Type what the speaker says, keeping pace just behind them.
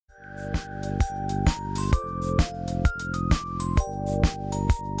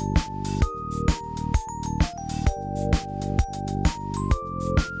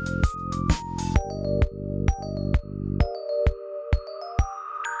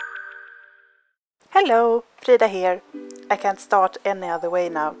Hello, Frida here. I can't start any other way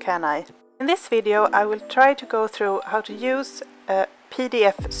now, can I? In this video I will try to go through how to use a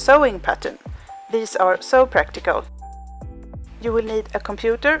PDF sewing pattern. These are so practical. You will need a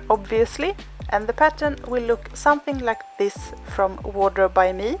computer, obviously, and the pattern will look something like this from Wardrobe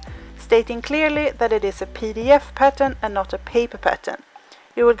by Me, stating clearly that it is a PDF pattern and not a paper pattern.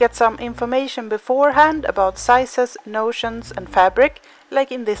 You will get some information beforehand about sizes, notions and fabric, like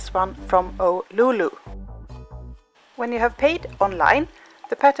in this one from Ohhh LuLu. When you have paid online,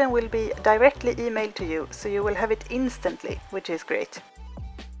 the pattern will be directly emailed to you, so you will have it instantly, which is great.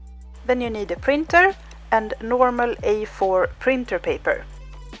 Then you need a printer and normal A4 printer paper.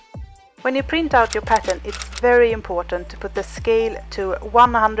 When you print out your pattern, it's very important to put the scale to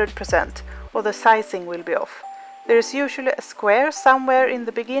 100% or the sizing will be off. There is usually a square somewhere in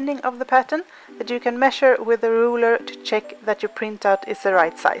the beginning of the pattern that you can measure with a ruler to check that your printout is the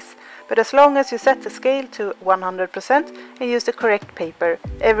right size. But as long as you set the scale to 100% and use the correct paper,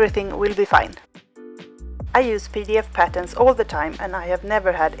 everything will be fine. I use PDF patterns all the time and I have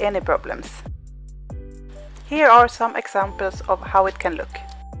never had any problems. Here are some examples of how it can look.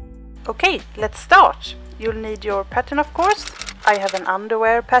 Okay, let's start. You'll need your pattern, of course. I have an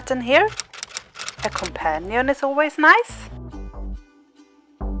underwear pattern here. A companion is always nice.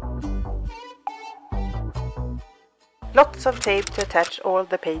 Lots of tape to attach all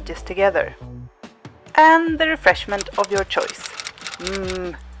the pages together. And the refreshment of your choice.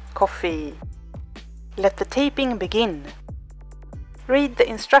 Coffee. Let the taping begin. Read the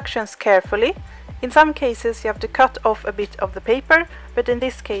instructions carefully. In some cases you have to cut off a bit of the paper, but in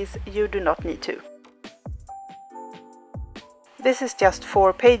this case you do not need to. This is just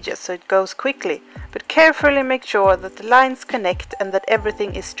 4 pages, so it goes quickly, but carefully make sure that the lines connect and that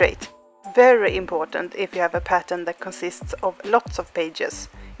everything is straight. Very important if you have a pattern that consists of lots of pages.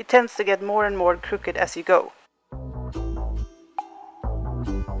 It tends to get more and more crooked as you go.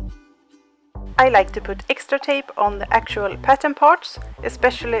 I like to put extra tape on the actual pattern parts,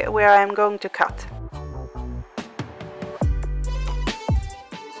 especially where I am going to cut.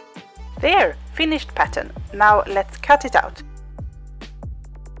 There, finished pattern. Now let's cut it out.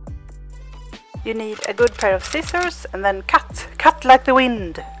 You need a good pair of scissors and then cut like the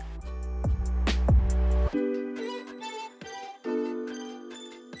wind.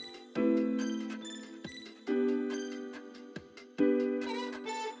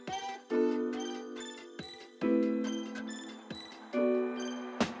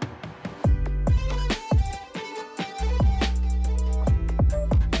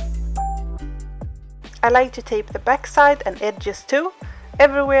 I like to tape the backside and edges too,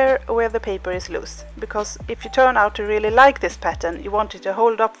 everywhere where the paper is loose, because if you turn out to really like this pattern, you want it to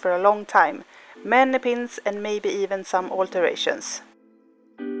hold up for a long time. Many pins and maybe even some alterations.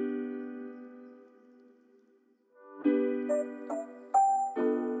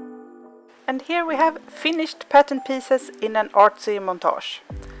 And here we have finished pattern pieces in an artsy montage.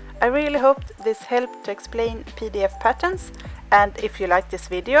 I really hoped this helped to explain PDF patterns, and if you like this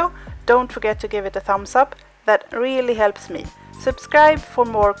video, don't forget to give it a thumbs up. That really helps me. Subscribe for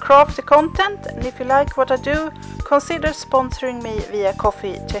more crafty content, and if you like what I do, consider sponsoring me via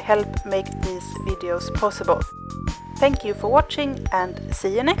coffee to help make these videos possible. Thank you for watching and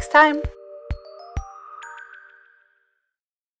see you next time!